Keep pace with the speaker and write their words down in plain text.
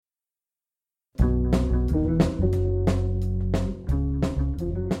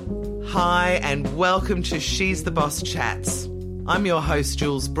Hi, and welcome to She's the Boss Chats. I'm your host,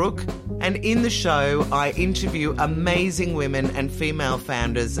 Jules Brooke, and in the show, I interview amazing women and female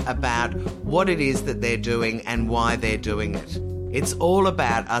founders about what it is that they're doing and why they're doing it. It's all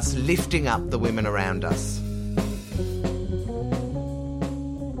about us lifting up the women around us.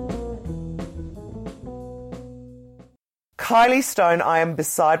 Kylie Stone, I am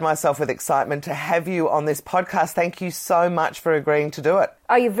beside myself with excitement to have you on this podcast. Thank you so much for agreeing to do it.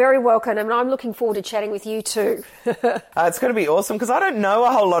 Oh, you're very welcome, and I'm looking forward to chatting with you too. It's going to be awesome because I don't know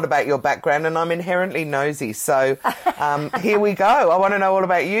a whole lot about your background and I'm inherently nosy. So here we go. I want to know all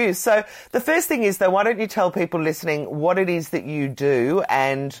about you. So the first thing is, though, why don't you tell people listening what it is that you do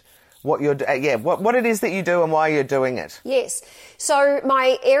and what it is that you do and why you're doing it. Yes. So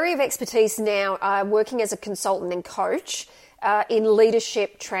my area of expertise now, working as a consultant and coach in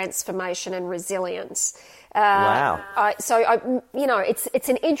leadership, transformation and resilience. Wow. It's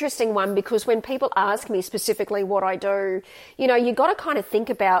an interesting one because when people ask me specifically what I do, you got to kind of think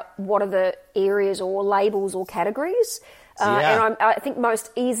about what are the areas or labels or categories. And I think most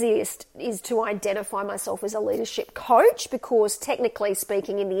easiest is to identify myself as a leadership coach because technically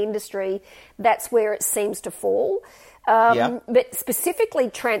speaking in the industry, that's where it seems to fall. But specifically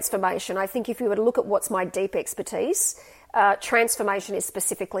transformation, I think if you were to look at what's my deep expertise, transformation is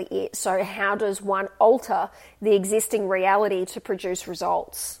specifically it. So how does one alter the existing reality to produce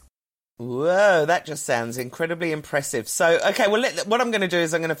results? Whoa, that just sounds incredibly impressive. So, okay, well, what I'm going to do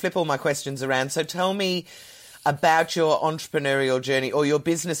is I'm going to flip all my questions around. So tell me about your entrepreneurial journey or your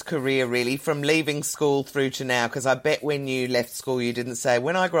business career, really, from leaving school through to now, because I bet when you left school you didn't say,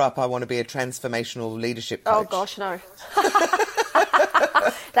 when I grow up I want to be a transformational leadership coach. Oh, gosh, no.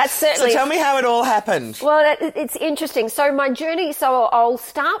 That's certainly... So tell me how it all happened. Well, it's interesting. So my journey, I'll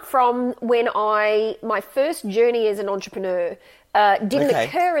start from when my first journey as an entrepreneur didn't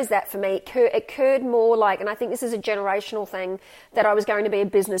occur as that for me. It occurred more like, and I think this is a generational thing, that I was going to be a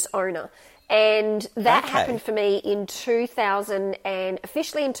business owner. And that happened for me in 2000 and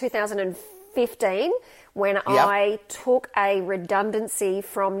officially in 2015 when I took a redundancy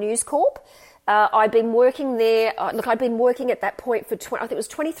from News Corp. I'd been working there. I'd been working at that point for I think it was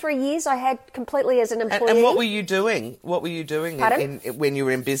 23 years. I had completely as an employee. And what were you doing? What were you doing when you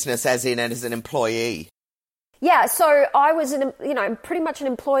were in business, as an employee? Yeah, so I was pretty much an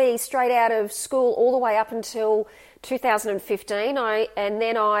employee straight out of school all the way up until 2015.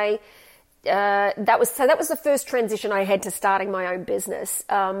 That was the first transition I had to starting my own business.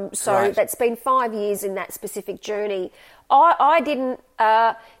 That's been 5 years in that specific journey. I didn't,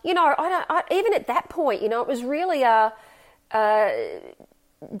 even at that point, it was really that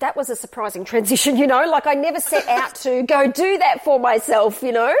was a surprising transition, like I never set out to go do that for myself,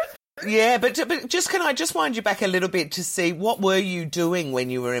 Yeah, but can I just wind you back a little bit to see what were you doing when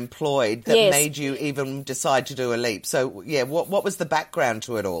you were employed that made you even decide to do a leap? So, yeah, what was the background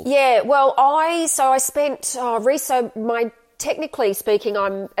to it all? Yeah, well, I spent, technically speaking,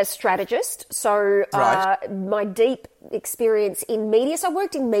 I'm a strategist. So my deep experience in media, so I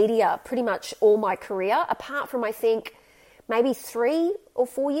worked in media pretty much all my career, apart from, I think, maybe 3 or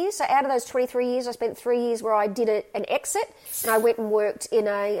 4 years. So out of those 23 years, I spent 3 years where I did an exit and I went and worked in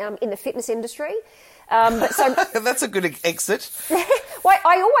the fitness industry. That's a good exit. Well,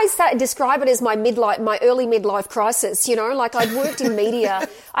 I always describe it as my early midlife crisis, like I'd worked in media.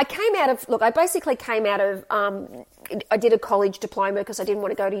 I basically came out of, I did a college diploma because I didn't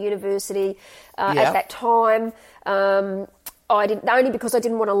want to go to university at that time. I didn't, only because I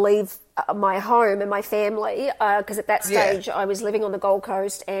didn't want to leave my home and my family, because at that stage I was living on the Gold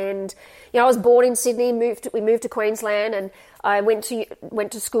Coast, and I was born in Sydney. We moved to Queensland, and I went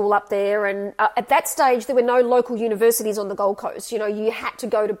to school up there. And at that stage, there were no local universities on the Gold Coast. You had to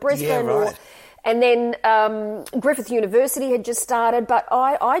go to Brisbane, and then Griffith University had just started. But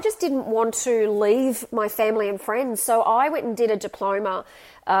I just didn't want to leave my family and friends, so I went and did a diploma.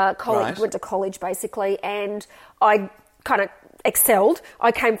 Went to college basically, and I kind of excelled.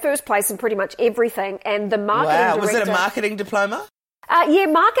 I came first place in pretty much everything, and the marketing director... Wow, was it a marketing diploma?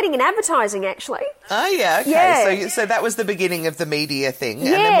 Marketing and advertising, actually. Oh, yeah, okay. Yeah. So that was the beginning of the media thing. Yeah,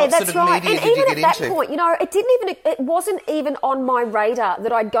 and then what that's sort of right. media And did even you get at that into? point, it wasn't even on my radar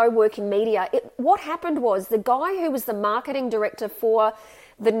that I'd go work in media. What happened was the guy who was the marketing director for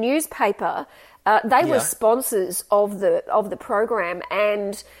the newspaper, they were sponsors of the program,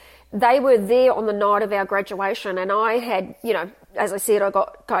 and they were there on the night of our graduation, and I had, as I said,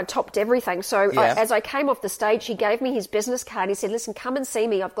 I topped everything. So as I came off the stage, he gave me his business card. He said, "Listen, come and see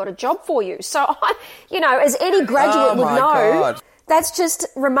me. I've got a job for you." So, as any graduate would know, that's just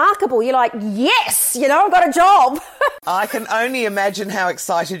remarkable. You're like, yes, you know, I've got a job. I can only imagine how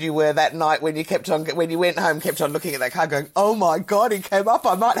excited you were that night when you went home, kept on looking at that car going, oh my God, he came up,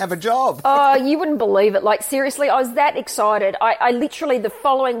 I might have a job. Oh, you wouldn't believe it. Like, seriously, I was that excited. I literally the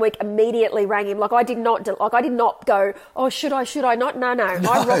following week immediately rang him. Like, I did not go, oh, should I not? No.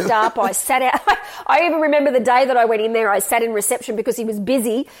 I rocked up, I sat out. I even remember the day that I went in there, I sat in reception because he was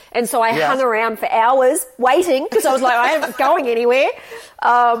busy. And so I hung around for hours waiting because I was like, I ain't going anywhere.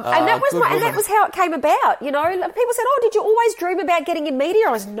 And that was how it came about. You know, people said, "Oh, did you always dream about getting in media?"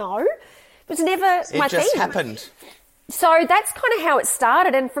 I was, "No, it was never my thing." It just happened. So that's kind of how it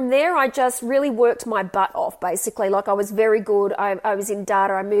started, and from there, I just really worked my butt off. Basically, like I was very good. I was in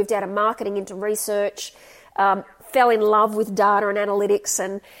data. I moved out of marketing into research. Fell in love with data and analytics,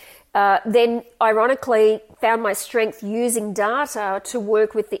 and then ironically found my strength using data to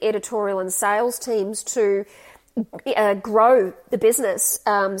work with the editorial and sales teams to grow the business,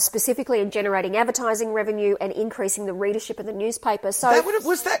 specifically in generating advertising revenue and increasing the readership of the newspaper. So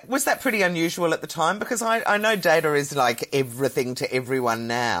was that pretty unusual at the time? Because I know data is like everything to everyone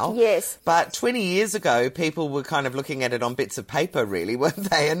now. Yes. But 20 years ago, people were kind of looking at it on bits of paper, really, weren't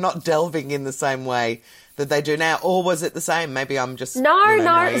they? And not delving in the same way that they do now. Or was it the same? Maybe I'm just No,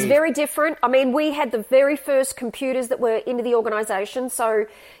 it was very different. I mean, we had the very first computers that were into the organisation. So,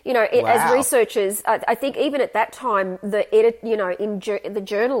 you know, as researchers, I think even at that time, the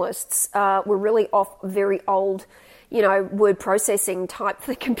journalists were really off very old, you know, word processing type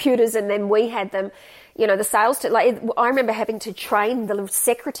computers, and then we had them. You know, the sales, I remember having to train the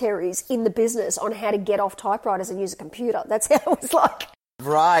secretaries in the business on how to get off typewriters and use a computer. That's how it was like.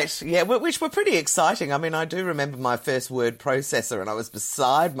 Right, yeah, which were pretty exciting. I mean, I do remember my first word processor and I was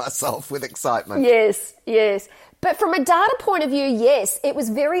beside myself with excitement. Yes. But from a data point of view, yes, it was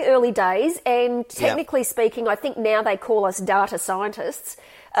very early days, and technically speaking, I think now they call us data scientists.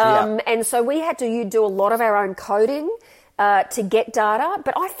 And so we had to do a lot of our own coding to get data,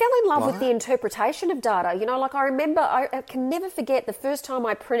 but I fell in love with the interpretation of data. You know, like I remember, I can never forget the first time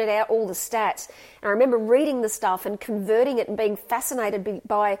I printed out all the stats. And I remember reading the stuff and converting it and being fascinated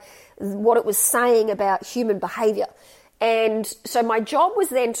by what it was saying about human behaviour. And so my job was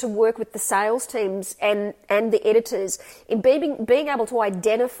then to work with the sales teams and the editors in being able to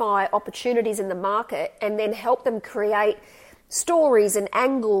identify opportunities in the market and then help them create stories and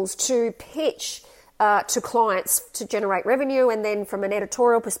angles to pitch to clients to generate revenue, and then from an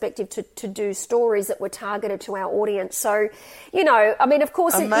editorial perspective to do stories that were targeted to our audience. So, you know, I mean, of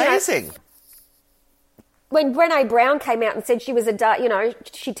course... Amazing. When Brené Brown came out and said she was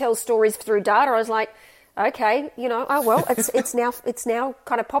she tells stories through data, I was like, okay, you know, oh, well, it's now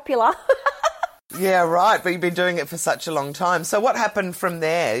kind of popular. Yeah, right, but you've been doing it for such a long time. So what happened from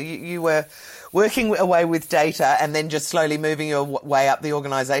there? You were working away with data and then just slowly moving your way up the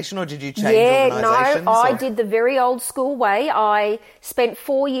organisation, or did you change organisations? No, I did the very old school way. I spent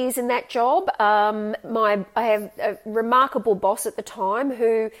 4 years in that job. I have a remarkable boss at the time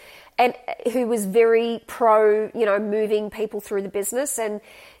who was very pro, you know, moving people through the business. And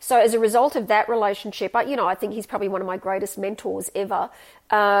so as a result of that relationship, I think he's probably one of my greatest mentors ever.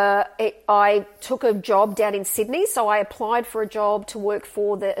 I took a job down in Sydney, so I applied for a job to work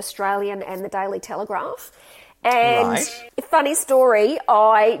for the Australian and the Daily Telegraph. And funny story,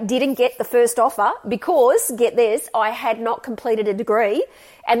 I didn't get the first offer because, get this, I had not completed a degree,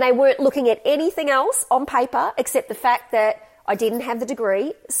 and they weren't looking at anything else on paper except the fact that I didn't have the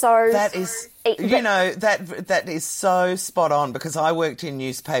degree. So that is, that is so spot on, because I worked in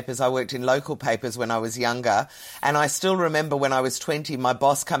newspapers, I worked in local papers when I was younger, and I still remember when I was 20, my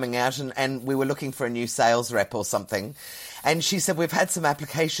boss coming out and we were looking for a new sales rep or something, and she said, we've had some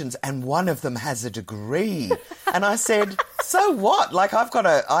applications and one of them has a degree. And I said, so what? Like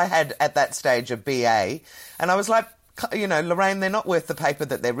I had at that stage a BA, and I was like, you know, Lorraine, they're not worth the paper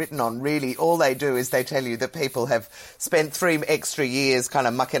that they're written on, really. All they do is they tell you that people have spent 3 extra years kind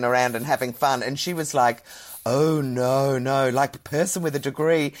of mucking around and having fun. And she was like, oh, no, like a person with a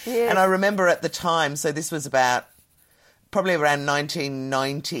degree. Yeah. And I remember at the time, so this was probably around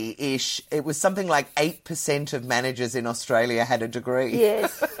 1990-ish, it was something like 8% of managers in Australia had a degree.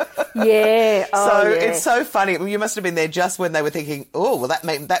 Yes. Yeah. So it's so funny. You must have been there just when they were thinking, oh, well,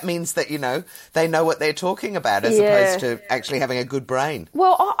 that means that, you know, they know what they're talking about as opposed to actually having a good brain.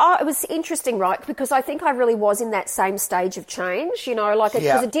 Well, it was interesting, right, because I think I really was in that same stage of change, you know, like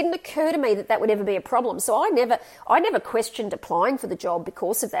because it didn't occur to me that would ever be a problem. So I never questioned applying for the job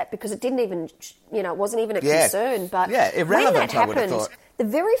because of that, because it didn't even, you know, it wasn't even a concern. But irrelevant, when that happened, I would have thought. The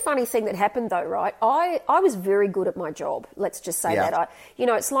very funny thing that happened though, right? I was very good at my job. Let's just say that.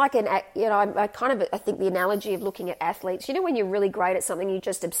 It's like I think the analogy of looking at athletes, when you're really great at something, you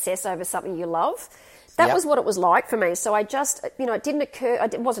just obsess over something you love. That was what it was like for me. So I just, it didn't occur,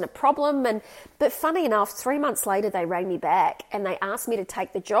 it wasn't a problem. But funny enough, 3 months later, they rang me back and they asked me to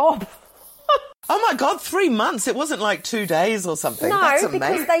take the job. Oh my God, 3 months. It wasn't like 2 days or something. No, That's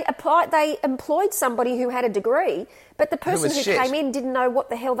amazing. because they employed somebody who had a degree, but the person who came in didn't know what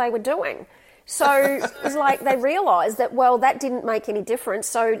the hell they were doing. So it was like they realised that, well, that didn't make any difference.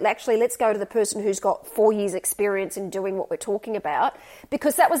 So actually, let's go to the person who's got 4 years' experience in doing what we're talking about,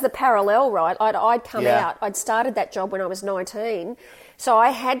 because that was the parallel, right? I'd come out. I'd started that job when I was 19. So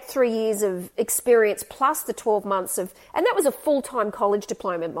I had 3 years of experience plus the 12 months of, and that was a full-time college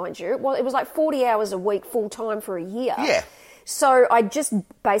diploma, mind you. Well, it was like 40 hours a week full-time for a year. Yeah. So I just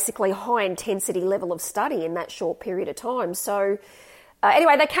basically high-intensity level of study in that short period of time. So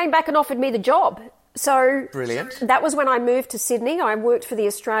anyway, they came back and offered me the job. So brilliant. That was when I moved to Sydney. I worked for the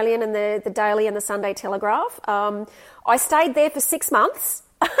Australian and the Daily and the Sunday Telegraph. I stayed there for 6 months.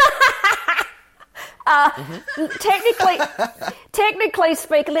 Technically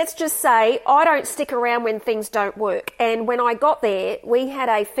speaking, let's just say I don't stick around when things don't work. And when I got there, we had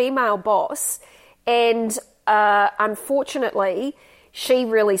a female boss, and unfortunately, she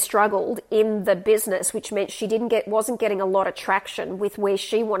really struggled in the business, which meant she wasn't getting a lot of traction with where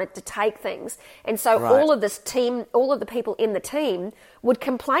she wanted to take things. And so all of the people in the team would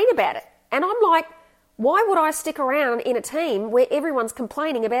complain about it. And I'm like, why would I stick around in a team where everyone's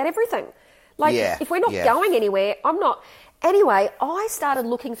complaining about everything? Like, if we're not going anywhere, I'm not. Anyway, I started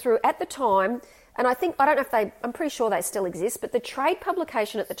looking through at the time, and I'm pretty sure they still exist, but the trade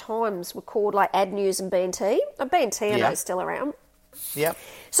publication at the Times were called like Ad News and B&T. B&T, I know, is still around. Yep.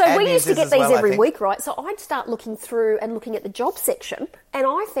 So Ad we used to get these every week, right? So I'd start looking through and looking at the job section, and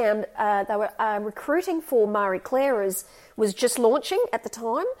I found they were recruiting for Marie Claire was just launching at the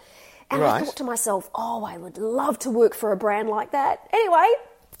time. And I thought to myself, oh, I would love to work for a brand like that. Anyway,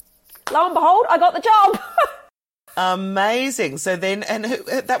 lo and behold, I got the job. Amazing. So then, and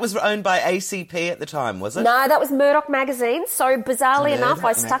that was owned by ACP at the time, was it? No, that was Murdoch Magazine. So bizarrely enough,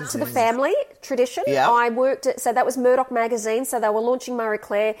 I stuck to the family tradition. Yeah. I worked so that was Murdoch Magazine. So they were launching Marie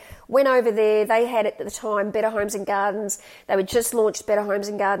Claire. Went over there. They had at the time Better Homes and Gardens. They had just launched Better Homes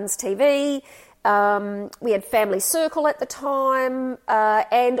and Gardens TV. We had Family Circle at the time,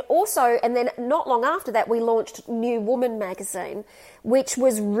 and then not long after that, we launched New Woman magazine, which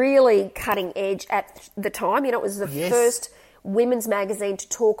was really cutting edge at the time. It was the first women's magazine to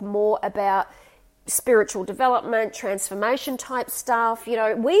talk more about spiritual development, transformation type stuff.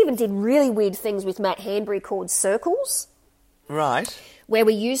 We even did really weird things with Matt Hanbury called Circles. Right. Where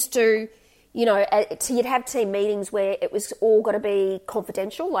we used to, you'd have team meetings where it was all got to be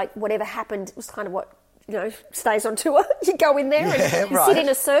confidential, like whatever happened was kind of what, stays on tour. You go in there and you sit in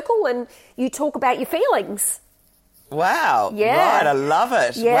a circle and you talk about your feelings. Wow. Yeah. Right, I love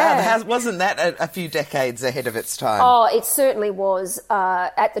it. Yeah. Wow, wasn't that a few decades ahead of its time? Oh, it certainly was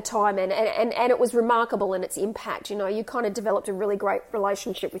at the time, and it was remarkable in its impact. You kind of developed a really great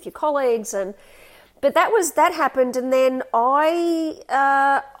relationship with your colleagues, but that happened, and then I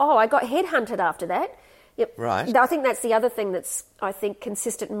got headhunted after that. Yep. Right. I think that's the other thing that's, I think,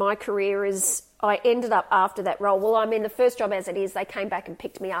 consistent in my career is I ended up after that role. Well, the first job as it is, they came back and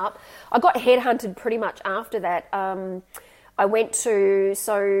picked me up. I got headhunted pretty much after that. I went to,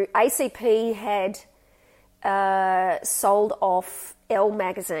 so ACP had sold off Elle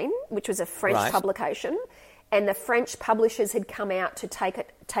magazine, which was a French publication, and the French publishers had come out to take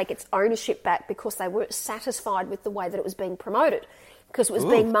its ownership back because they weren't satisfied with the way that it was being promoted, because it was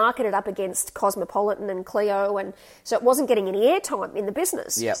being marketed up against Cosmopolitan and Clio, and so it wasn't getting any airtime in the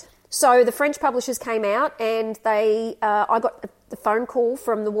business. Yep. So the French publishers came out, and I got the phone call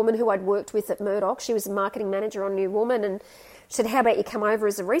from the woman who I'd worked with at Murdoch. She was a marketing manager on New Woman, and she said, "How about you come over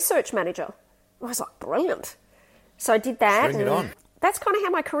as a research manager?" I was like, brilliant. So I did that. Bring it on. That's kind of how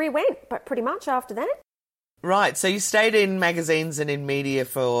my career went, but pretty much after that. Right, so you stayed in magazines and in media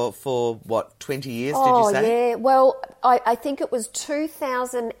for what, 20 years, did you say? Oh, yeah. Well, I think it was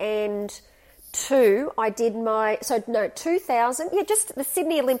 2002 I did 2000, just the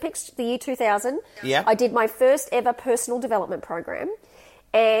Sydney Olympics, the year 2000. Yeah. I did my first ever personal development program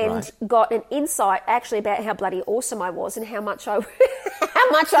and got an insight actually about how bloody awesome I was and how much I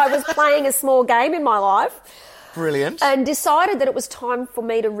was playing a small game in my life. Brilliant. And decided that it was time for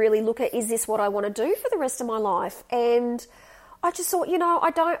me to really look at, is this what I want to do for the rest of my life? And I just thought,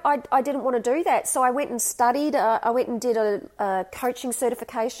 I didn't want to do that. So I went and studied. I went and did a coaching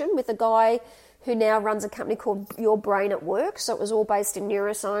certification with a guy who now runs a company called Your Brain at Work. So it was all based in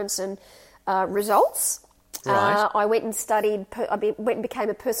neuroscience and results. Right. I went and studied, went and became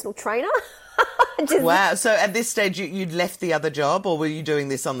a personal trainer. Wow. So at this stage, you'd left the other job, or were you doing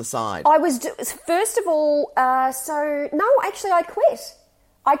this on the side? I was, first of all, actually I quit.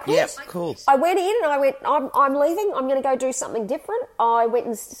 Yep, cool. I went in and I went, I'm leaving. I'm going to go do something different. I went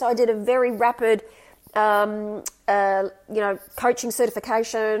and so I did a very rapid, coaching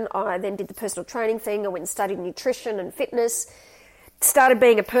certification. I then did the personal training thing. I went and studied nutrition and fitness. Started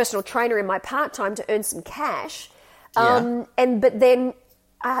being a personal trainer in my part-time to earn some cash. But then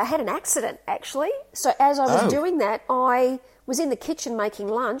I had an accident, actually. So as I was doing that, I was in the kitchen making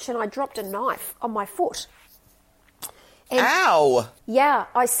lunch and I dropped a knife on my foot. And, ow! Yeah,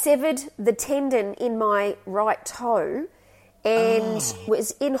 I severed the tendon in my right toe and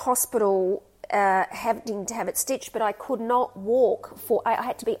was in hospital having to have it stitched, but I could not walk I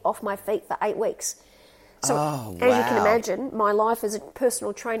had to be off my feet for 8 weeks. So as you can imagine, my life as a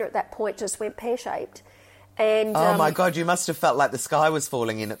personal trainer at that point just went pear-shaped. And oh my God, you must have felt like the sky was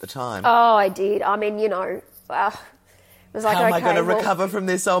falling in at the time. Oh, I did. I mean, it was like, how am I going to recover from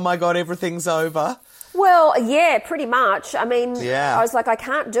this? Oh my God, everything's over. Well, yeah, pretty much. I mean, yeah. I was like, I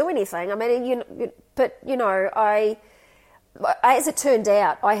can't do anything. I mean, as it turned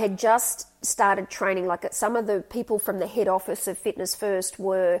out, I had just started training. Like some of the people from the head office of Fitness First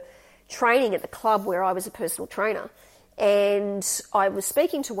were training at the club where I was a personal trainer. And I was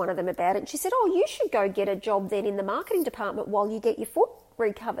speaking to one of them about it. And she said, oh, you should go get a job then in the marketing department while you get your foot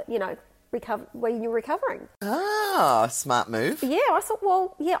recovered, when you're recovering. Ah, smart move. Yeah, I thought,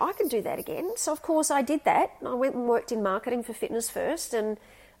 well, yeah, I can do that again. So, of course, I did that. I went and worked in marketing for Fitness First. And,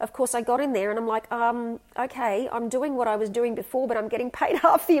 of course, I got in there and I'm like, okay, I'm doing what I was doing before, but I'm getting paid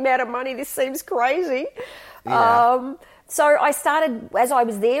half the amount of money. This seems crazy. Yeah. So I started, as I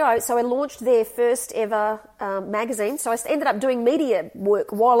was there, I launched their first ever magazine. So I ended up doing media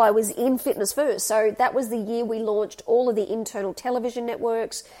work while I was in Fitness First. So that was the year we launched all of the internal television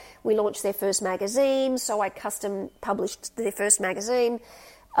networks. We launched their first magazine. So I custom published their first magazine.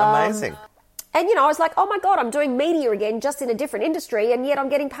 Amazing. And, I was like, oh, my God, I'm doing media again, just in a different industry, and yet I'm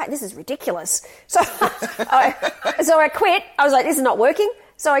getting paid. This is ridiculous. So I quit. I was like, this is not working.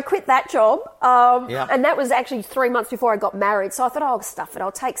 So I quit that job, and that was actually 3 months before I got married. So I thought, I'll stuff it.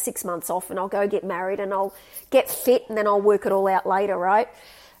 I'll take 6 months off and I'll go get married and I'll get fit and then I'll work it all out later, right?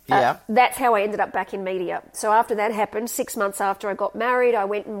 Yeah. That's how I ended up back in media. So after that happened, 6 months after I got married, I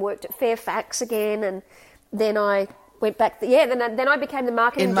went and worked at Fairfax again, and then I went back. Then I became the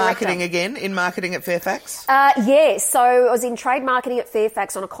marketing director. In marketing at Fairfax? Yes. So I was in trade marketing at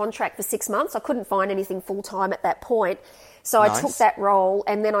Fairfax on a contract for 6 months. I couldn't find anything full-time at that point. So I took that role,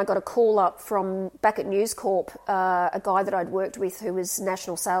 and then I got a call up from back at News Corp. A guy that I'd worked with who was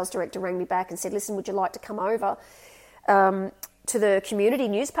national sales director rang me back and said, listen, would you like to come over to the community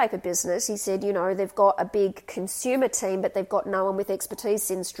newspaper business? He said, they've got a big consumer team, but they've got no one with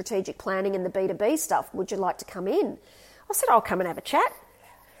expertise in strategic planning and the B2B stuff. Would you like to come in? I said, I'll come and have a chat.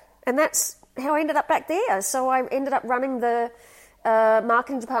 And that's how I ended up back there. So I ended up running the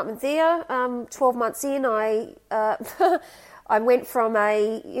marketing department there. 12 months in, I went from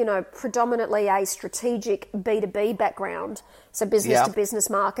predominantly a strategic B2B background, so business to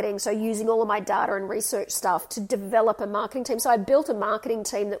business marketing, so using all of my data and research stuff to develop a marketing team. So I built a marketing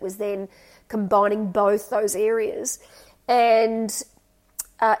team that was then combining both those areas. And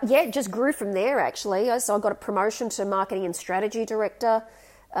it just grew from there, actually. So I got a promotion to marketing and strategy director.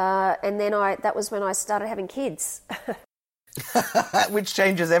 And then that was when I started having kids. Which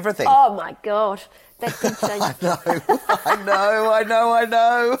changes everything. Oh my God, that did change. I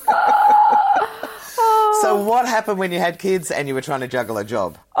know. So what happened when you had kids and you were trying to juggle a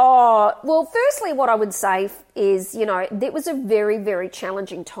job? Oh, well, firstly, what I would say is, it was a very, very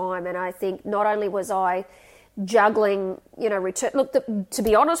challenging time. And I think not only was I juggling, return. Look, to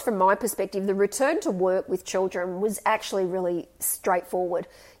be honest, from my perspective, the return to work with children was actually really straightforward.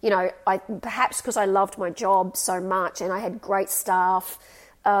 Perhaps because I loved my job so much and I had great staff,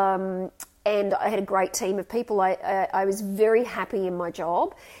 and I had a great team of people. I was very happy in my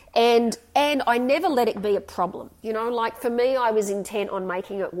job, and I never let it be a problem. Like for me, I was intent on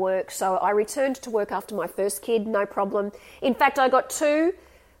making it work. So I returned to work after my first kid, no problem. In fact, I got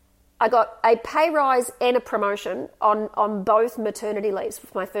a pay rise and a promotion on both maternity leaves for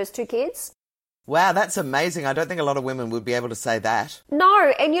my first two kids. Wow, that's amazing. I don't think a lot of women would be able to say that.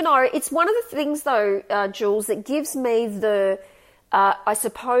 No, and it's one of the things though, Jules, that gives me I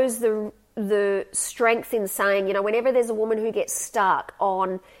suppose the the strength in saying, you know, whenever there's a woman who gets stuck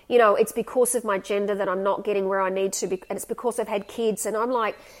on, you know, it's because of my gender that I'm not getting where I need to be, and it's because I've had kids, and I'm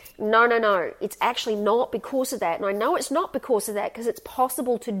like, no, it's actually not because of that. And I know it's not because of that, because it's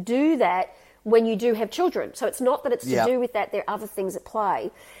possible to do that when you do have children. So it's not that it's to do with that, there are other things at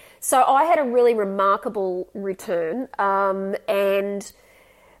play. So I had a really remarkable return,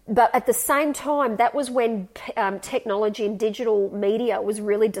 but at the same time, that was when technology and digital media was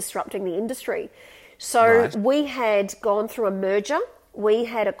really disrupting the industry. So we had gone through a merger. We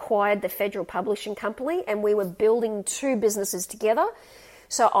had acquired the Federal Publishing Company, and we were building two businesses together.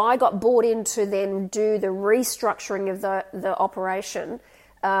 So I got brought in to then do the restructuring of the operation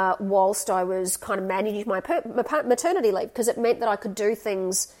whilst I was kind of managing my maternity leave, because it meant that I could do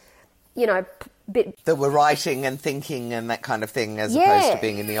things, you know, that were writing and thinking and that kind of thing, as opposed to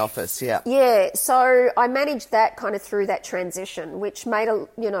being in the office. Yeah. So I managed that kind of through that transition, which made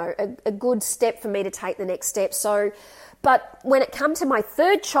a good step for me to take the next step. So, but when it come to my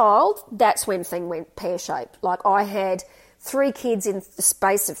third child, that's when things went pear-shaped. Like, I had 3 kids in the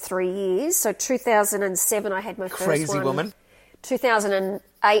space of 3 years. So 2007, I had my first one. Crazy woman. 2008,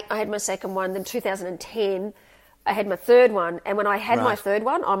 I had my second one. Then 2010, I had my third one. And when I had my third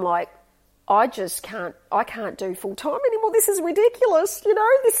one, I'm like, I can't do full time anymore. This is ridiculous. You know,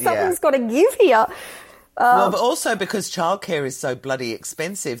 something's got to give here. Well, but also because childcare is so bloody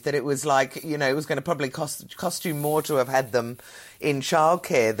expensive that it was like, you know, it was going to probably cost you more to have had them in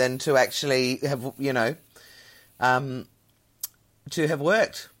childcare than to actually have, you know, to have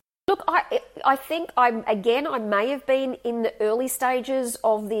worked. Look, I think I may have been in the early stages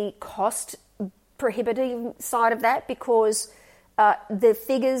of the cost prohibitive side of that, because the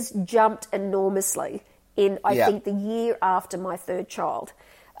figures jumped enormously in, I think, the year after my third child.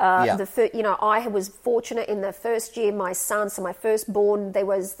 I was fortunate in the first year, my son, so my firstborn, there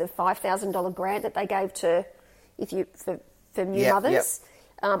was the $5,000 grant that they gave for new mothers.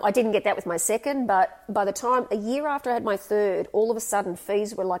 I didn't get that with my second, but by the time, a year after I had my third, all of a sudden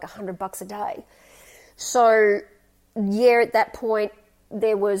fees were like $100 a day. So, at that point,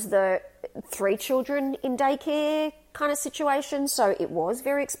 there was the 3 children in daycare kind of situation, so it was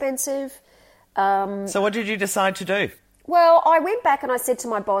very expensive. So what did you decide to do? Well, I went back and I said to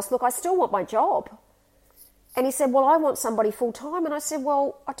my boss, look, I still want my job. And he said, well, I want somebody full-time. And I said,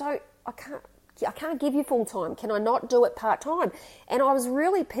 well, I can't give you full-time. Can I not do it part-time? And I was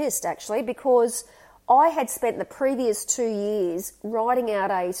really pissed, actually, because I had spent the previous 2 years writing out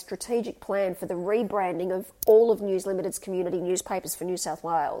a strategic plan for the rebranding of all of News Limited's community newspapers for New South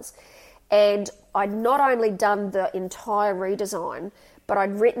Wales. And I'd not only done the entire redesign, but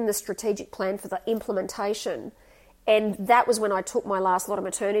I'd written the strategic plan for the implementation. And that was when I took my last lot of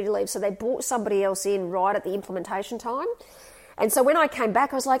maternity leave. So they brought somebody else in right at the implementation time. And so when I came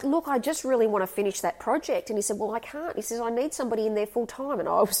back, I was like, look, I just really want to finish that project. And he said, well, I can't. He says, I need somebody in there full time. And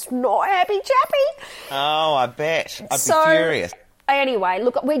I was not happy, chappy. Oh, I bet. I'd be furious. Anyway,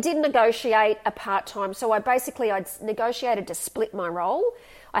 look, we did negotiate a part-time. So I'd negotiated to split my role.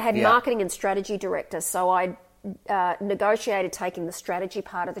 I had marketing and strategy director. So I negotiated taking the strategy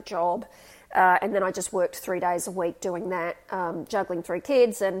part of the job. And then I just worked 3 days a week doing that, juggling 3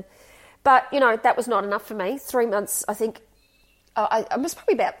 kids. But, you know, that was not enough for me. 3 months, I think, I was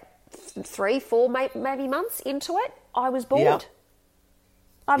probably about 3, 4 maybe months into it. I was bored.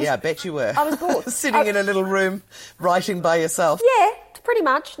 I bet you were. I was bored. Sitting in a little room, writing by yourself. Yeah, pretty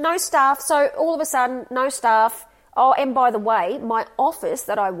much. No staff. So all of a sudden, no staff. Oh, and by the way, my office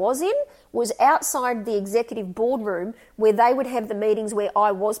that I was in was outside the executive boardroom where they would have the meetings where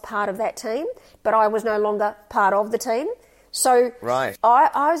I was part of that team, but I was no longer part of the team. So I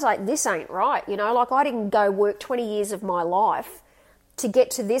was like, this ain't right. You know, like, I didn't go work 20 years of my life to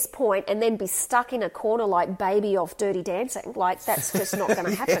get to this point and then be stuck in a corner like Baby off Dirty Dancing. Like, that's just not going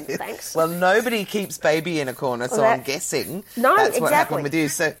to happen, thanks. Well, nobody keeps Baby in a corner, so I'm guessing that's what happened with you.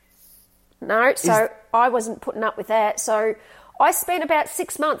 So I wasn't putting up with that. So I spent about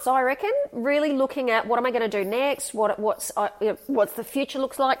 6 months, I reckon, really looking at what am I going to do next, what's the future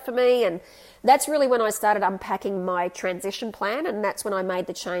looks like for me, and that's really when I started unpacking my transition plan, and that's when I made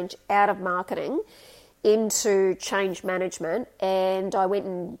the change out of marketing into change management, and I went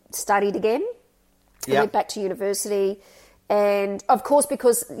and studied again. I went back to university, and of course,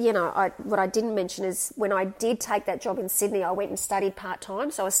 because, you know, what I didn't mention is when I did take that job in Sydney, I went and studied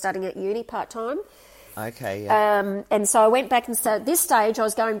part-time, so I was studying at uni part-time. Okay, yeah. And so I went back and started, at this stage I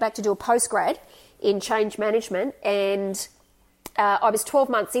was going back to do a postgrad in change management, and I was 12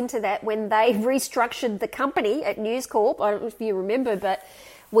 months into that when they restructured the company at News Corp. I don't know if you remember, but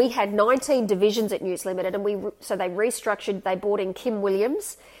we had 19 divisions at News Limited, and so they restructured. They brought in Kim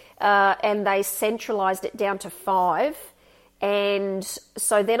Williams, and they centralised it down to 5. And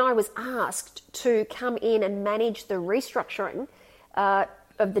so then I was asked to come in and manage the restructuring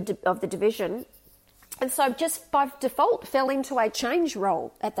of the division. And so just by default fell into a change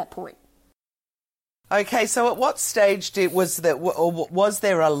role at that point. Okay, so at what stage was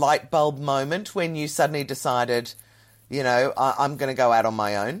there a light bulb moment when you suddenly decided, I'm going to go out on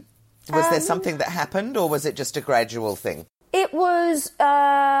my own? Was there something that happened, or was it just a gradual thing? It was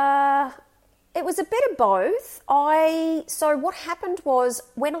a bit of both. So what happened was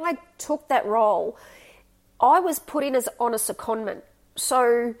when I took that role, I was put in on a secondment.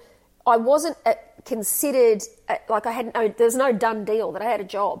 So I wasn't considered, there's no done deal that I had a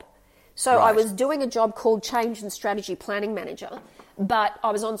job. So Right. I was doing a job called Change and Strategy Planning Manager, but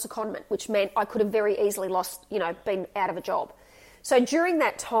I was on secondment, which meant I could have very easily been out of a job. So during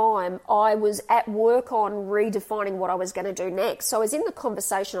that time, I was at work on redefining what I was going to do next. So I was in the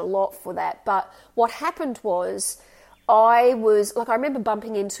conversation a lot for that. But what happened was I remember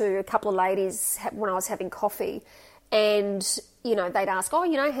bumping into a couple of ladies when I was having coffee, and, they'd ask, how are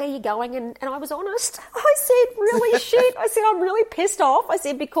you going? And I was honest. I said, really shit. I said, I'm really pissed off. I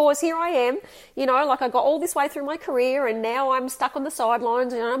said, because here I am, I got all this way through my career and now I'm stuck on the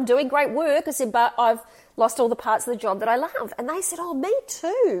sidelines and I'm doing great work. I said, but I've lost all the parts of the job that I love. And they said, oh, me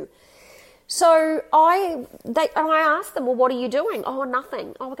too. So I asked them, well, what are you doing? Oh,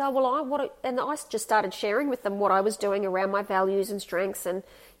 nothing. I would go, and I just started sharing with them what I was doing around my values and strengths and,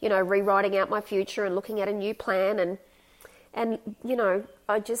 rewriting out my future and looking at a new plan. And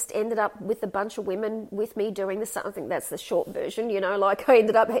I just ended up with a bunch of women with me doing this. I think that's the short version, I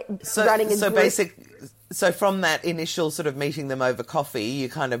ended up running a group. So from that initial sort of meeting them over coffee, you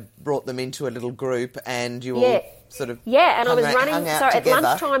kind of brought them into a little group and you all sort of and I was running, so together.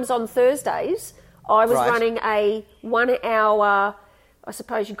 At lunchtimes on Thursdays, I was running a 1 hour, I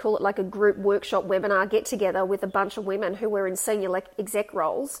suppose you'd call it like a group workshop webinar get-together with a bunch of women who were in senior exec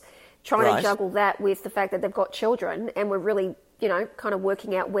roles, trying to juggle that with the fact that they've got children and we're really, kind of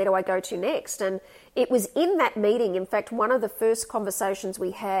working out where do I go to next. And it was in that meeting, in fact, one of the first conversations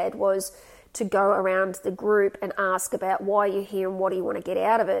we had was to go around the group and ask about why you're here and what do you want to get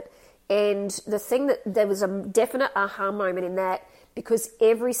out of it. And the thing that there was a definite aha moment in that, because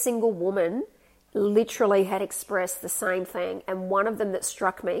every single woman literally had expressed the same thing. And one of them that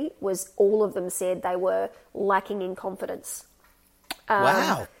struck me was all of them said they were lacking in confidence.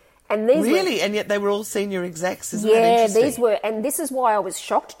 Wow. And these really? And yet they were all senior execs, isn't that Yeah, interesting? these were, and this is why I was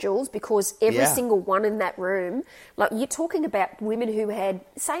shocked, Jules, because every single one in that room, like you're talking about women who had,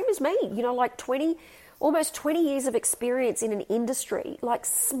 same as me, almost 20 years of experience in an industry, like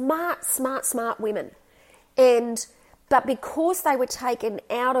smart women. But because they were taken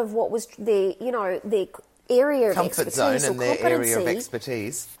out of what was their area of comfort expertise zone and their area of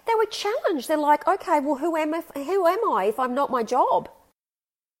expertise, they were challenged. They're like, okay, well, who am I if I'm not my job?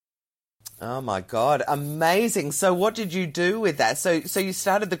 Oh my God, amazing. So what did you do with that? So you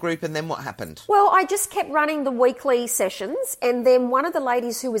started the group and then what happened? Well, I just kept running the weekly sessions, and then one of the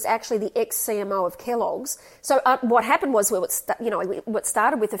ladies who was actually the ex-CMO of Kellogg's. So what happened was what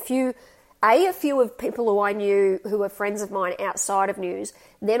started with a few of people who I knew who were friends of mine outside of news.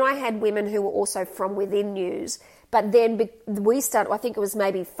 Then I had women who were also from within news. But then we started, I think it was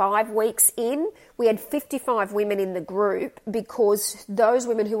maybe 5 weeks in, we had 55 women in the group because those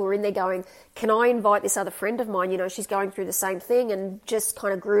women who were in there going, can I invite this other friend of mine? She's going through the same thing, and just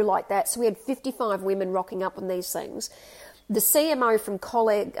kind of grew like that. So we had 55 women rocking up on these things. The CMO from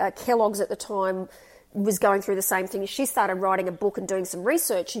Kellogg's at the time was going through the same thing. She started writing a book and doing some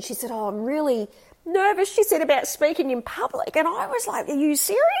research, and she said, oh, I'm really nervous, she said, about speaking in public. And I was like, are you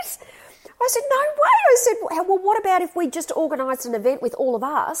serious? I said, no way. I said, well, what about if we just organised an event with all of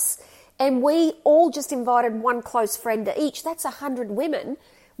us and we all just invited one close friend to each? That's 100 women.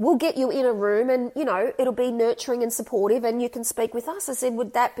 We'll get you in a room and, it'll be nurturing and supportive and you can speak with us. I said,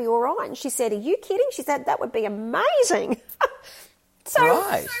 would that be all right? And she said, are you kidding? She said, that would be amazing.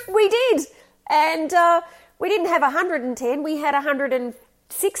 So we did. And we didn't have 110. We had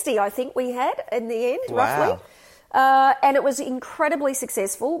 160, I think we had in the end, roughly. And it was incredibly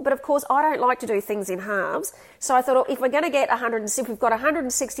successful. But, of course, I don't like to do things in halves. So I thought, if we're going to get 160, if we've got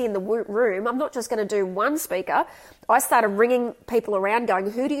 160 in the room, I'm not just going to do one speaker. I started ringing people around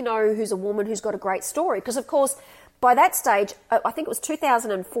going, who do you know who's a woman who's got a great story? Because, of course, by that stage, I think it was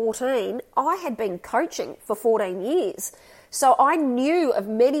 2014, I had been coaching for 14 years. So I knew of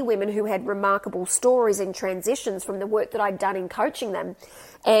many women who had remarkable stories and transitions from the work that I'd done in coaching them.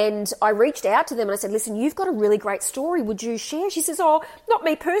 And I reached out to them and I said, listen, you've got a really great story. Would you share? She says, oh, not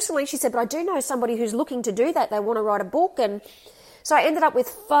me personally. She said, but I do know somebody who's looking to do that. They want to write a book. And So I ended up with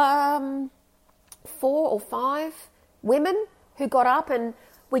 4 or 5 women who got up, and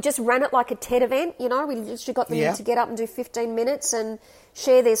we just ran it like a TED event. You know, we literally got them to get up and do 15 minutes and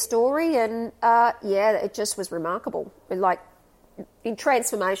share their story. And it just was remarkable. Like,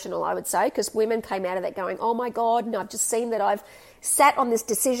 transformational, I would say, because women came out of that going, oh my God, and I've just seen that I've sat on this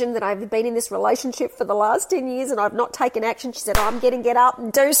decision that I've been in this relationship for the last 10 years and I've not taken action. She said, I'm getting get up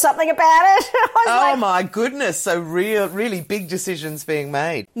and do something about it. Oh my goodness. So really big decisions being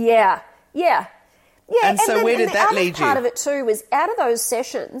made. Yeah. And so where did that lead you? The other part of it too was out of those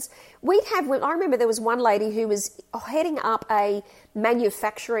sessions, I remember there was one lady who was heading up a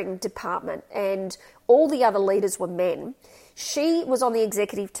manufacturing department and all the other leaders were men. She was on the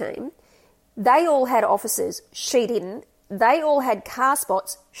executive team. They all had offices. She didn't. They all had car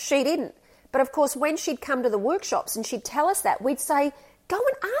spots. She didn't. But of course, when she'd come to the workshops and she'd tell us that, we'd say, go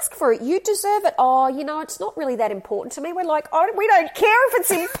and ask for it. You deserve it. Oh, it's not really that important to me. We're like, oh, we don't care if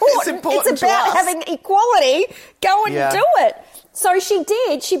it's important. It's about having equality. Go and do it. So she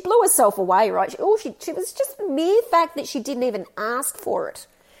did. She blew herself away, right? She was just the mere fact that she didn't even ask for it.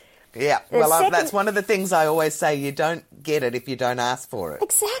 Yeah, that's one of the things I always say. You don't get it if you don't ask for it.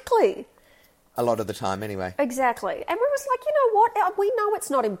 Exactly. A lot of the time, anyway. Exactly. And we was like, you know what? We know it's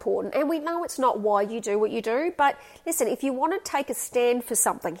not important and we know it's not why you do what you do. But listen, if you want to take a stand for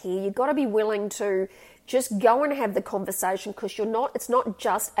something here, you've got to be willing to just go and have the conversation because it's not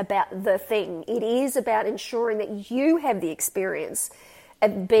just about the thing. It is about ensuring that you have the experience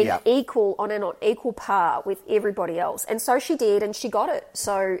and being equal on an equal par with everybody else. And so she did, and she got it.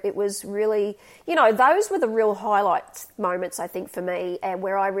 So it was really, those were the real highlight moments, I think, for me, and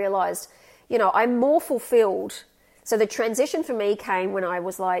where I realised, I'm more fulfilled. So the transition for me came when I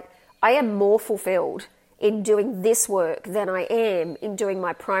was like, I am more fulfilled in doing this work than I am in doing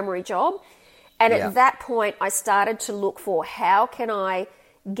my primary job. And at that point, I started to look for how can I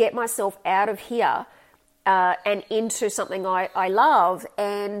get myself out of here and into something I love.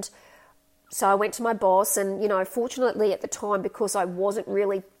 And so I went to my boss and, fortunately at the time, because I wasn't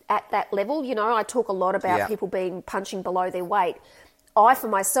really at that level, I talk a lot about people punching below their weight. I, for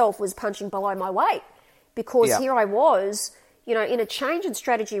myself, was punching below my weight because here I was, in a change and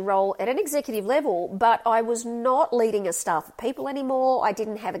strategy role at an executive level, but I was not leading a staff of people anymore. I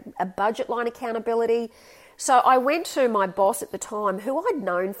didn't have a budget line accountability. So I went to my boss at the time, who I'd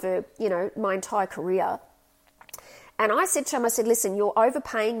known for, my entire career. And I said to him, listen, you're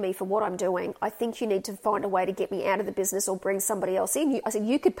overpaying me for what I'm doing. I think you need to find a way to get me out of the business or bring somebody else in. I said,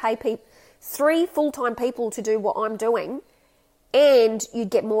 you could pay 3 full-time people to do what I'm doing and you'd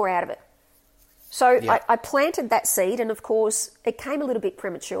get more out of it. So I planted that seed, and of course, it came a little bit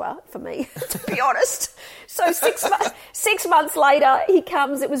premature for me, to be honest. So 6 months later, he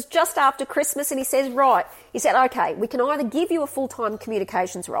comes, it was just after Christmas, and he says, he said, okay, we can either give you a full-time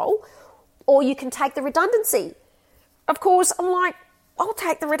communications role or you can take the redundancy. Of course, I'm like, I'll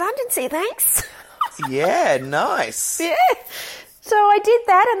take the redundancy, thanks. Yeah, nice. Yeah. So I did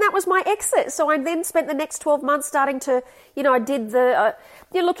that, and that was my exit. So I then spent the next 12 months starting to, I did the...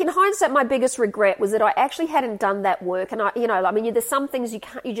 look, in hindsight, my biggest regret was that I actually hadn't done that work. And there's some things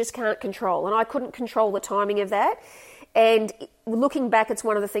you just can't control, and I couldn't control the timing of that. And looking back, it's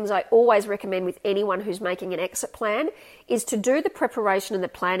one of the things I always recommend with anyone who's making an exit plan is to do the preparation and the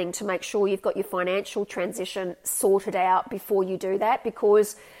planning to make sure you've got your financial transition sorted out before you do that.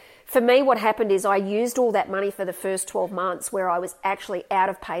 Because for me, what happened is I used all that money for the first 12 months where I was actually out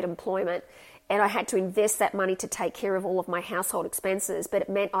of paid employment. And I had to invest that money to take care of all of my household expenses, but it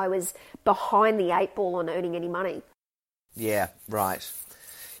meant I was behind the 8 ball on earning any money. Yeah, right.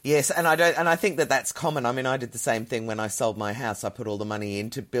 Yes, and I think that's common. I mean, I did the same thing when I sold my house. I put all the money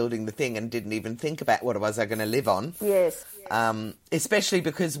into building the thing and didn't even think about what was I going to live on. Yes. Especially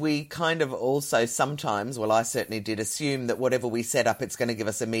because we kind of also sometimes, well, I certainly did, assume that whatever we set up, it's going to give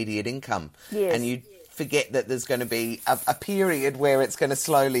us immediate income. Yes. And you forget that there's going to be a period where it's going to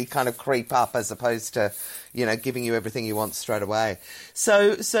slowly kind of creep up as opposed to, giving you everything you want straight away.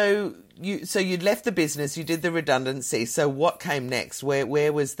 So you'd left the business, you did the redundancy. So what came next?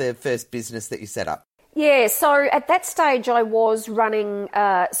 Where was the first business that you set up? Yeah, so at that stage I was running,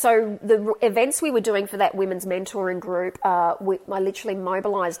 so the events we were doing for that women's mentoring group, I literally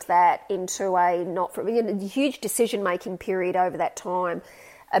mobilised that into a huge decision-making period over that time.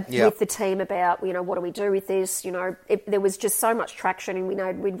 With the team about, what do we do with this? There was just so much traction, and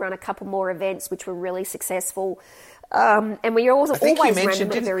we'd run a couple more events which were really successful. And we also I think always you ran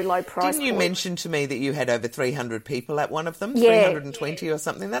mentioned, them at a very low price didn't you point. mention to me that you had over 300 people at one of them? Yeah. 320 or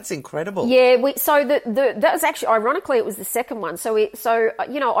something? That's incredible. Yeah, that was actually, ironically, it was the second one. So I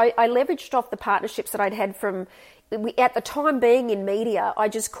leveraged off the partnerships that I'd had from, at the time being in media, I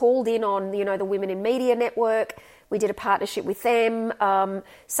just called in on, the Women in Media Network. We did a partnership with them.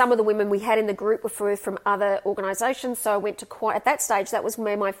 Some of the women we had in the group were from other organisations. So I went to at that stage, that was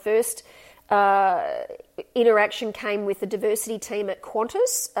where my first interaction came with the diversity team at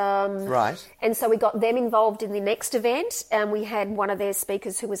Qantas. Right. And so we got them involved in the next event, and we had one of their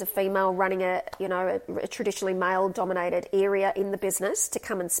speakers who was a female running a traditionally male-dominated area in the business to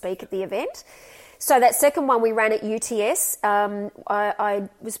come and speak at the event. So that second one we ran at UTS. I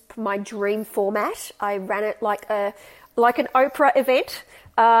was my dream format. I ran it like an Oprah event.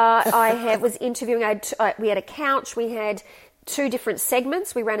 I was interviewing. We had a couch. We had 2 different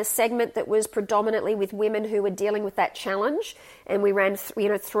segments. We ran a segment that was predominantly with women who were dealing with that challenge, and we ran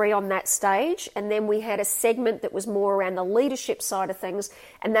 3 on that stage. And then we had a segment that was more around the leadership side of things,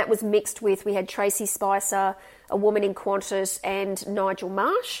 and that was mixed with, we had Tracy Spicer, a woman in Qantas, and Nigel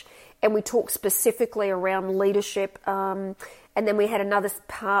Marsh, and we talked specifically around leadership. And then we had another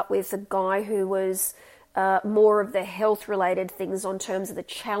part with a guy who was more of the health-related things on terms of the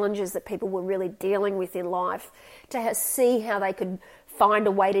challenges that people were really dealing with in life, to see how they could find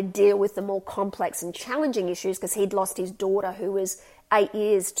a way to deal with the more complex and challenging issues, because he'd lost his daughter, who was 8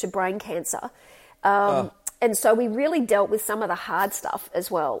 years, to brain cancer. And so we really dealt with some of the hard stuff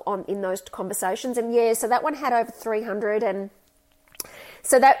as well in those conversations. And so that one had over 300. And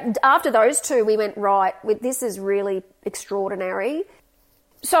so that after those 2, we went, right, this is really extraordinary.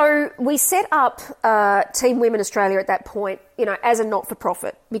 So we set up Team Women Australia at that point, as a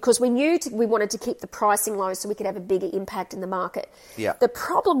not-for-profit, because we knew we wanted to keep the pricing low so we could have a bigger impact in the market. Yeah. The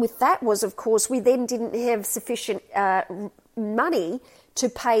problem with that was, of course, we then didn't have sufficient money to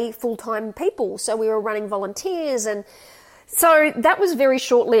pay full-time people. So we were running volunteers, and so that was very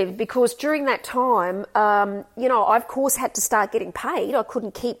short-lived, because during that time, I, of course, had to start getting paid. I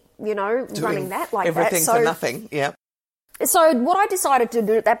couldn't keep, running that like everything that. for nothing, yeah. So what I decided to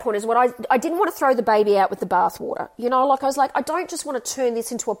do at that point is I didn't want to throw the baby out with the bathwater. I was like, I don't just want to turn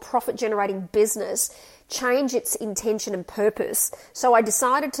this into a profit-generating business, change its intention and purpose. So I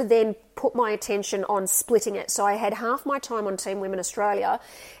decided to then put my attention on splitting it. So I had half my time on Team Women Australia,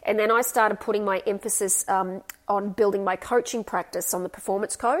 and then I started putting my emphasis on building my coaching practice on the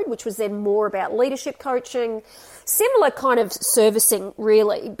Performance Code, which was then more about leadership coaching, similar kind of servicing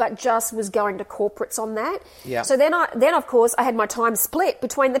really, but just was going to corporates on that. Yeah. So then of course I had my time split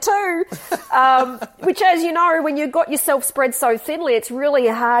between the 2, which, as you know, when you've got yourself spread so thinly, it's really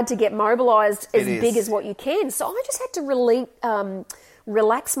hard to get mobilised as big as what you can. So I just had to really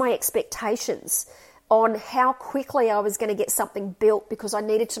relax my expectations on how quickly I was going to get something built, because I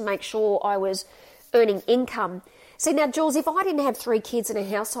needed to make sure I was earning income. See, now, Jules, if I didn't have 3 kids in a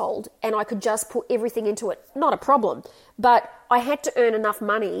household and I could just put everything into it, not a problem. But I had to earn enough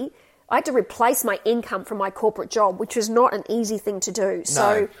money. I had to replace my income from my corporate job, which was not an easy thing to do. No,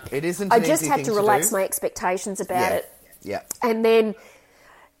 so it isn't. I just had to relax my expectations about it. Yeah. And then,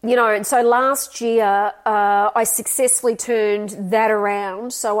 and so last year I successfully turned that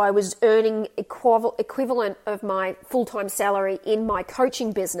around. So I was earning equivalent of my full-time salary in my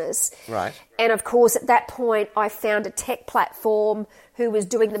coaching business. Right. And of course, at that point, I found a tech platform who was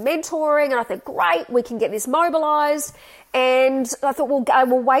doing the mentoring, and I thought, great, we can get this mobilised. And I thought,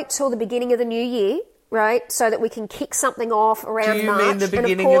 we'll wait till the beginning of the new year, right, so that we can kick something off around March. Do you mean the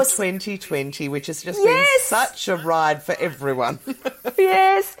beginning of 2020, which has just been such a ride for everyone?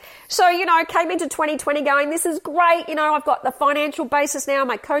 Yes. So, I came into 2020 going, this is great. I've got the financial basis now,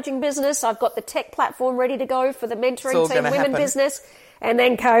 my coaching business. I've got the tech platform ready to go for the mentoring Team Women business. And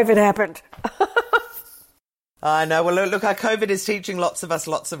then COVID happened. I know. Well, look, our COVID is teaching lots of us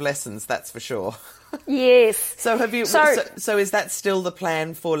lots of lessons, that's for sure. Yes. So have you? So is that still the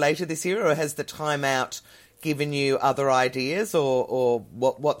plan for later this year, or has the time out given you other ideas, or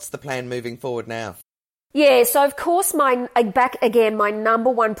what's the plan moving forward now? Yeah, so of course my number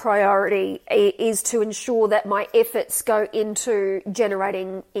one priority is to ensure that my efforts go into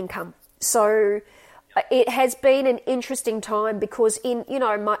generating income. So it has been an interesting time, because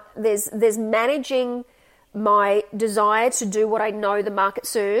there's managing my desire to do what I know the market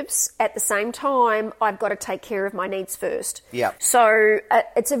serves. At the same time, I've got to take care of my needs first. Yeah. So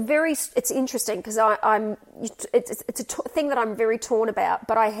it's interesting, because it's a thing that I'm very torn about,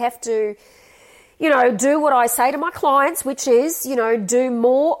 but I have to. do what I say to my clients, which is, do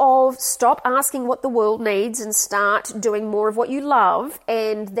more of stop asking what the world needs and start doing more of what you love.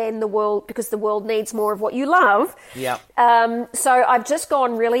 And then because the world needs more of what you love. Yeah. So I've just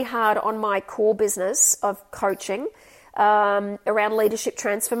gone really hard on my core business of coaching around leadership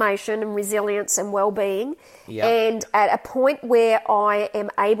transformation and resilience and well-being. Yep. And at a point where I am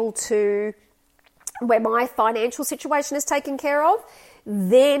able to, where my financial situation is taken care of,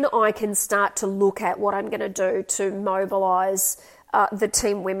 then I can start to look at what I'm going to do to mobilise the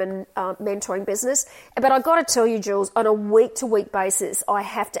Team Women mentoring business. But I've got to tell you, Jules, on a week-to-week basis, I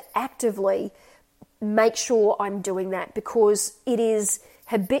have to actively make sure I'm doing that because it is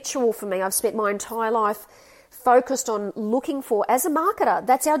habitual for me. I've spent my entire life focused on looking for, as a marketer,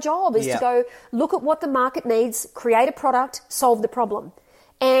 that's our job, is to go look at what the market needs, create a product, solve the problem.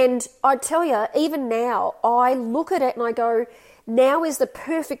 And I tell you, even now, I look at it and I go, now is the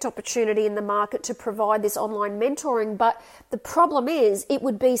perfect opportunity in the market to provide this online mentoring. But the problem is it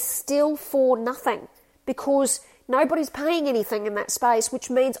would be still for nothing because nobody's paying anything in that space, which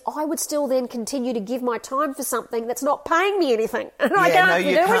means I would still then continue to give my time for something that's not paying me anything. And I can't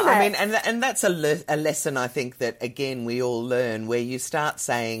be doing that. I mean, and that's a lesson I think that, again, we all learn where you start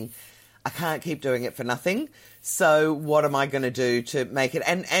saying, I can't keep doing it for nothing. So what am I going to do to make it?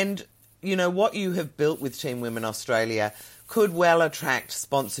 And what you have built with Team Women Australia could well attract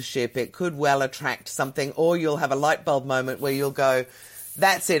sponsorship. It could well attract something, or you'll have a light bulb moment where you'll go,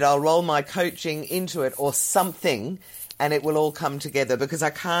 that's it, I'll roll my coaching into it or something, and it will all come together, because I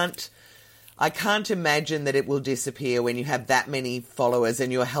can't imagine that it will disappear when you have that many followers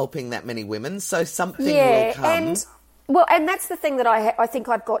and you're helping that many women. So something will come. And that's the thing that I think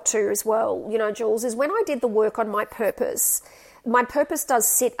I've got to as well, Jules, is when I did the work on my purpose does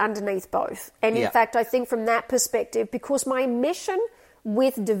sit underneath both. And in fact, I think from that perspective, because my mission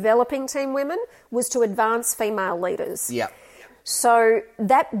with developing Team Women was to advance female leaders. Yeah. So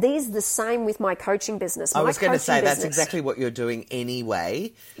these the same with my coaching business. I was going to say that's exactly what you're doing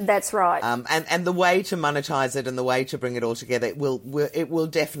anyway. That's right. And the way to monetize it and the way to bring it all together, it will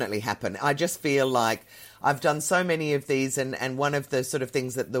definitely happen. I just feel like I've done so many of these, and one of the sort of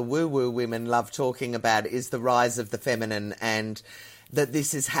things that the woo-woo women love talking about is the rise of the feminine, and that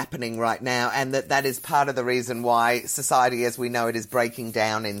this is happening right now, and that is part of the reason why society as we know it is breaking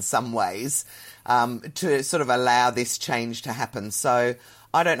down in some ways, to sort of allow this change to happen. So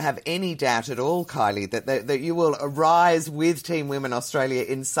I don't have any doubt at all, Kylie, that you will rise with Team Women Australia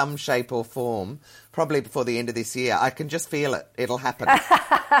in some shape or form, probably before the end of this year. I can just feel it. It'll happen.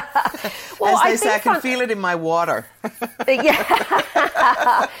 Well, as they say, I can feel it in my water.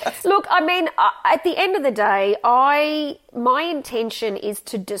 Yeah. Look, I mean, at the end of the day, my intention is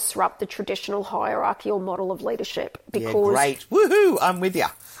to disrupt the traditional hierarchical model of leadership. Because, yeah, great. Woohoo! I'm with you.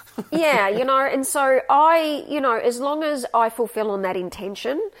 Yeah, and so as long as I fulfill on that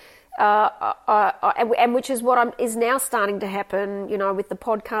intention, and which is what is now starting to happen, with the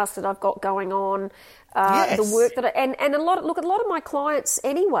podcast that I've got going on, yes. The work that a lot of my clients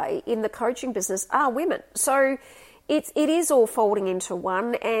anyway in the coaching business are women. So it is all folding into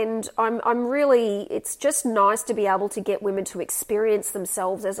one, and I'm really, it's just nice to be able to get women to experience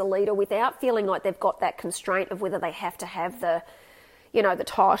themselves as a leader without feeling like they've got that constraint of whether they have to have the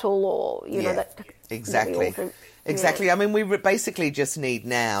title or, that. Exactly. Exactly. I mean, we basically just need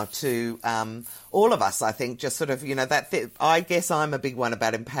now to, all of us, I think, just sort of, I guess I'm a big one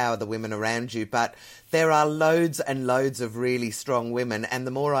about empower the women around you, but there are loads and loads of really strong women, and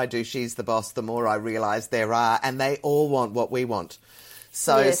the more I do She's the Boss, the more I realise there are, and they all want what we want.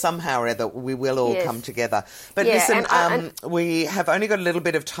 So somehow or other, we will all come together. But listen, we have only got a little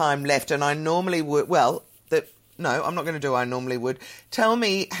bit of time left, and I normally would, no, I'm not going to do I normally would. Tell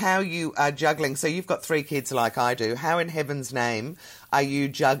me how you are juggling. So you've got 3 kids like I do. How in heaven's name are you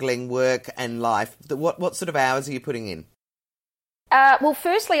juggling work and life? What sort of hours are you putting in? Well,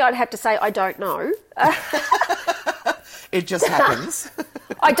 firstly, I'd have to say I don't know. It just happens.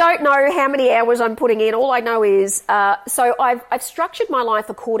 I don't know how many hours I'm putting in. All I know is, so I've structured my life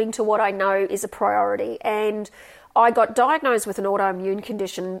according to what I know is a priority. And I got diagnosed with an autoimmune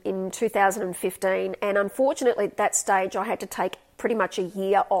condition in 2015, and unfortunately at that stage I had to take pretty much a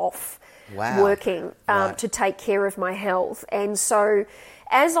year off working to take care of my health. And so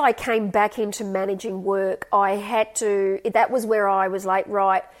as I came back into managing work, that was where I was like,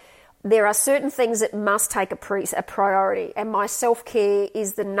 right, there are certain things that must take a priority, and my self-care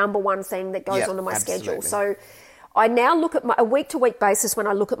is the number one thing that goes onto my schedule. So I now look at a week-to-week basis when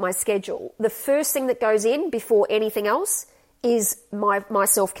I look at my schedule. The first thing that goes in before anything else is my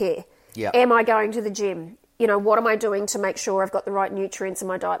self-care. Yep. Am I going to the gym? what am I doing to make sure I've got the right nutrients in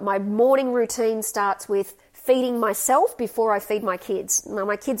my diet? My morning routine starts with feeding myself before I feed my kids. Now,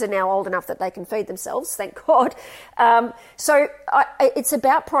 my kids are now old enough that they can feed themselves, thank God. So it's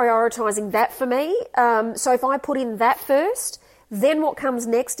about prioritising that for me. So if I put in that first, then what comes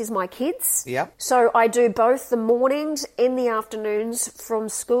next is my kids. Yep. So I do both the mornings and the afternoons from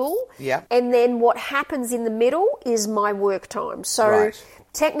school. Yep. And then what happens in the middle is my work time. So right.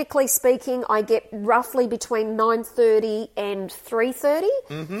 Technically speaking, I get roughly between 9:30 and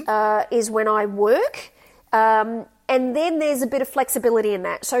 3:30 is when I work. And then there's a bit of flexibility in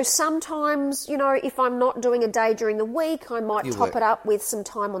that. So sometimes, if I'm not doing a day during the week, I might top it up with some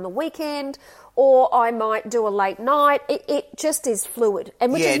time on the weekend, or I might do a late night. It just is fluid.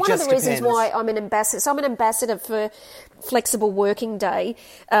 And which is one of the reasons why I'm an ambassador. So I'm an ambassador for flexible working day,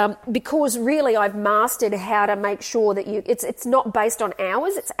 because really I've mastered how to make sure that it's not based on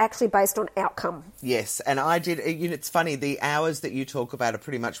hours, it's actually based on outcome. Yes, and I did, it's funny, the hours that you talk about are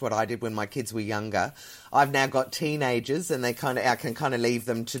pretty much what I did when my kids were younger. I've now got teenagers and I can kind of leave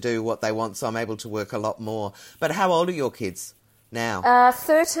them to do what they want, so I'm able to work a lot more. But how old are your kids now?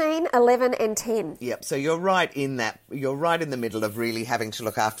 13, 11 and 10. Yep, so you're right in the middle of really having to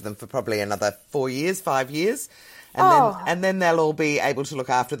look after them for probably another 4 years, 5 years. And then they'll all be able to look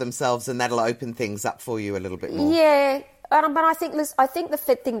after themselves, and that'll open things up for you a little bit more. Yeah, but I think the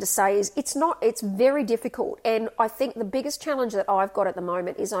fit thing to say is it's very difficult. And I think the biggest challenge that I've got at the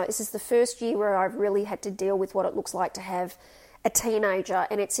moment is this is the first year where I've really had to deal with what it looks like to have a teenager,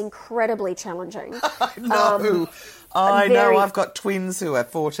 and it's incredibly challenging. I know. I've got twins who are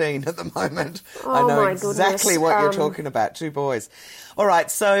 14 at the moment. I know exactly what you're talking about. 2 boys. All right,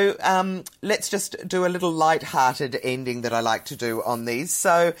 so let's just do a little light-hearted ending that I like to do on these.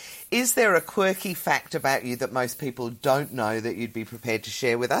 So is there a quirky fact about you that most people don't know that you'd be prepared to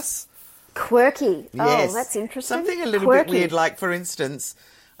share with us? Quirky? Yes. Oh, that's interesting. Something a little bit weird, like, for instance,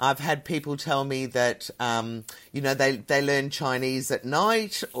 I've had people tell me that, they learn Chinese at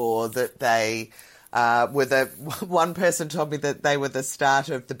night, or that they one person told me that they were the start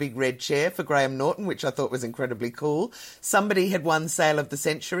of the Big Red Chair for Graham Norton, which I thought was incredibly cool. Somebody had won Sale of the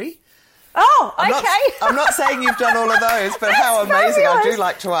Century. Oh, okay. I'm not saying you've done all of those, but how amazing. I do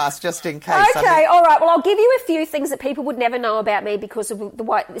like to ask, just in case. Okay, all right. Well, I'll give you a few things that people would never know about me because of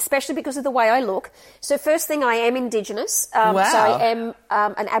especially because of the way I look. So first thing, I am Indigenous. Wow. So I am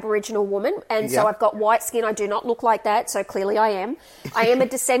an Aboriginal woman, and so I've got white skin. I do not look like that, so clearly I am. I am a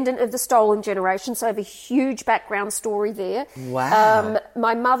descendant of the stolen generation, so I have a huge background story there. Wow.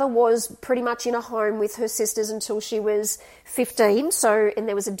 My mother was pretty much in a home with her sisters until she was 15, and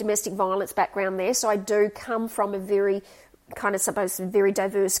there was a domestic violence background there, so I do come from a very very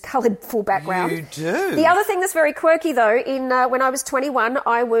diverse, colourful background. You do. The other thing that's very quirky, though, when I was 21,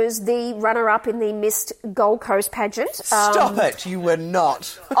 I was the runner-up in the Miss Gold Coast pageant. Stop it! You were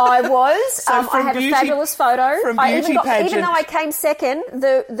not. I was. So I had a fabulous photo. From beauty pageant. Even though I came second,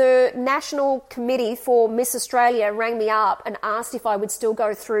 the National Committee for Miss Australia rang me up and asked if I would still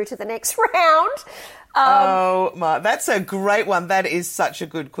go through to the next round. That's a great one. That is such a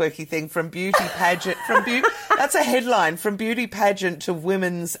good quirky thing. From beauty pageant, that's a headline, from beauty pageant to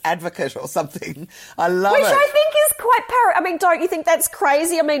women's advocate or something. I love it. Which I think is quite don't you think that's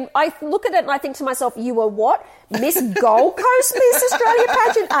crazy? I mean, I look at it and I think to myself, you were what? Miss Gold Coast Miss Australia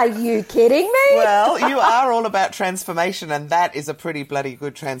pageant? Are you kidding me? Well, you are all about transformation, and that is a pretty bloody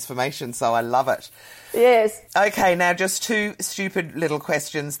good transformation, so I love it. Yes. Okay, now just 2 stupid little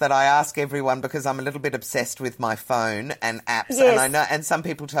questions that I ask everyone because I'm a little bit obsessed with my phone and apps. Yes. And I know, and some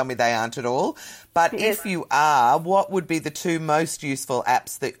people tell me they aren't at all. But if you are, what would be the 2 most useful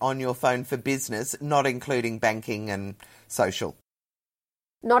apps that on your phone for business, not including banking and social?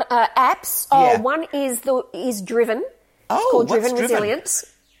 Not apps. One is Driven. It's called Driven Resilience.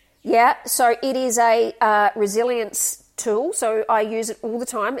 Yeah, so it is a resilience tool, so I use it all the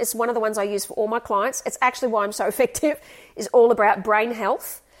time. It's one of the ones I use for all my clients. It's actually why I'm so effective. Is all about brain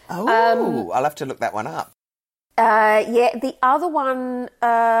health. Oh, I'll have to look that one up. The other one,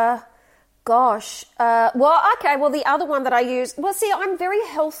 the other one that I use, I'm very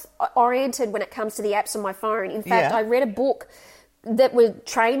health oriented when it comes to the apps on my phone. In fact, I read a book that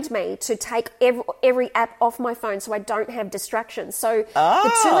trained me to take every app off my phone so I don't have distractions. So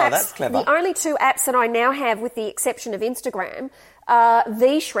that's clever. The only 2 apps that I now have, with the exception of Instagram, are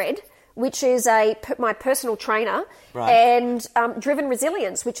VShred, which is my personal trainer, and Driven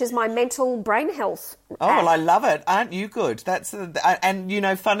Resilience, which is my mental brain health app. Well, I love it. Aren't you good? That's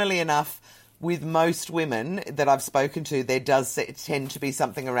and funnily enough, with most women that I've spoken to, there does tend to be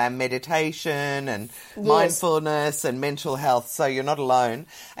something around meditation and mindfulness and mental health. So you're not alone.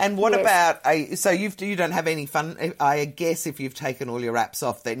 And what about, so you don't have any fun, I guess if you've taken all your apps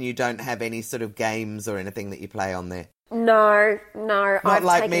off, then you don't have any sort of games or anything that you play on there? No. Not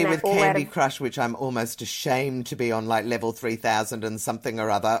like me with Candy Crush, which I'm almost ashamed to be on, like level 3000 and something or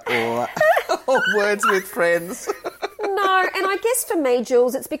other, or, or Words with Friends. No, and I guess for me,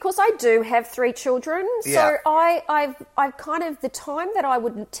 Jules, it's because I do have 3 children. So I've kind of, the time that I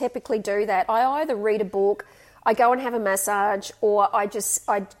would typically do that, I either read a book, I go and have a massage, or I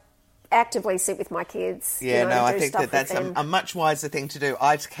actively sit with my kids. Yeah, I think that's a much wiser thing to do.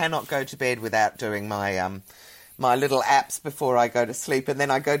 I cannot go to bed without doing my my little apps before I go to sleep, and then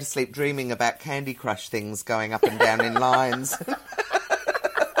I go to sleep dreaming about Candy Crush things going up and down in lines.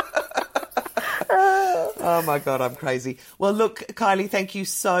 Oh, my God, I'm crazy. Well, look, Kylie, thank you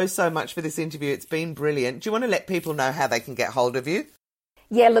so much for this interview. It's been brilliant. Do you want to let people know how they can get hold of you?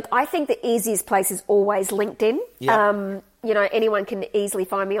 Yeah, look, I think the easiest place is always LinkedIn. Yep. Anyone can easily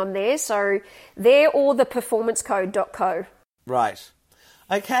find me on there. So there or theperformancecode.co. Right.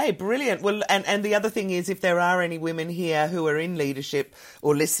 Okay, brilliant. Well, and the other thing is, if there are any women here who are in leadership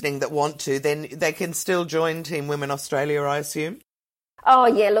or listening that want to, then they can still join Team Women Australia, I assume? Oh,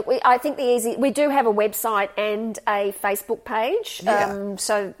 yeah, look, I think we do have a website and a Facebook page. Yeah.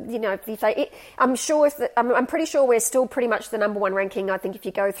 So, I'm pretty sure we're still pretty much the number 1 ranking, I think, if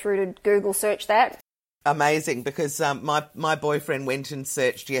you go through to Google search that. Amazing, because my boyfriend went and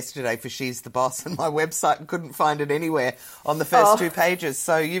searched yesterday for She's the Boss and my website and couldn't find it anywhere on the first 2 pages.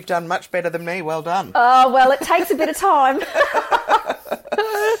 So you've done much better than me. Well done. Oh, well, it takes a bit of time.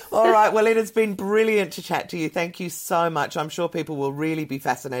 All right. Well, it has been brilliant to chat to you. Thank you so much. I'm sure people will really be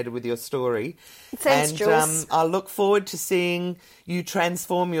fascinated with your story. Thanks, Jules. I look forward to seeing you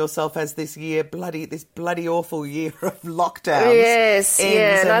transform yourself as this bloody awful year of lockdowns. Yes, ends.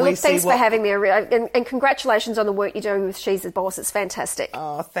 yeah. No, thanks for having me. And congratulations on the work you're doing with She's the Boss. It's fantastic.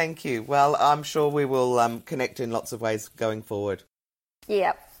 Oh, thank you. Well, I'm sure we will connect in lots of ways going forward.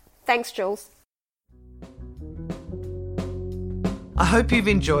 Yeah. Thanks, Jules. I hope you've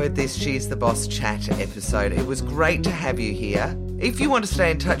enjoyed this She's the Boss chat episode. It was great to have you here. If you want to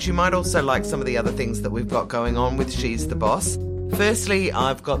stay in touch, you might also like some of the other things that we've got going on with She's the Boss. Firstly,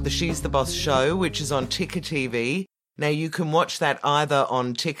 I've got the She's the Boss show, which is on Ticker TV. Now, you can watch that either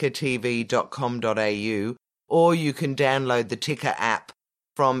on tickertv.com.au or you can download the Ticker app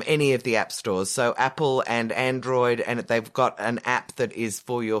from any of the app stores. So Apple and Android, and they've got an app that is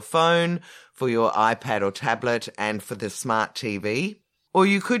for your phone, for your iPad or tablet, and for the smart TV. Or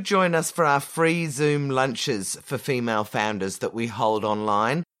you could join us for our free Zoom lunches for female founders that we hold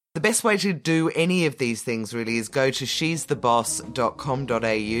online. The best way to do any of these things really is go to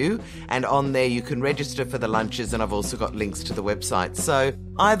she'stheboss.com.au, and on there you can register for the lunches, and I've also got links to the website. So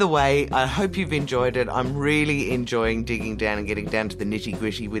either way, I hope you've enjoyed it. I'm really enjoying digging down and getting down to the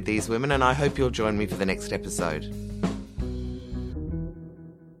nitty-gritty with these women, and I hope you'll join me for the next episode.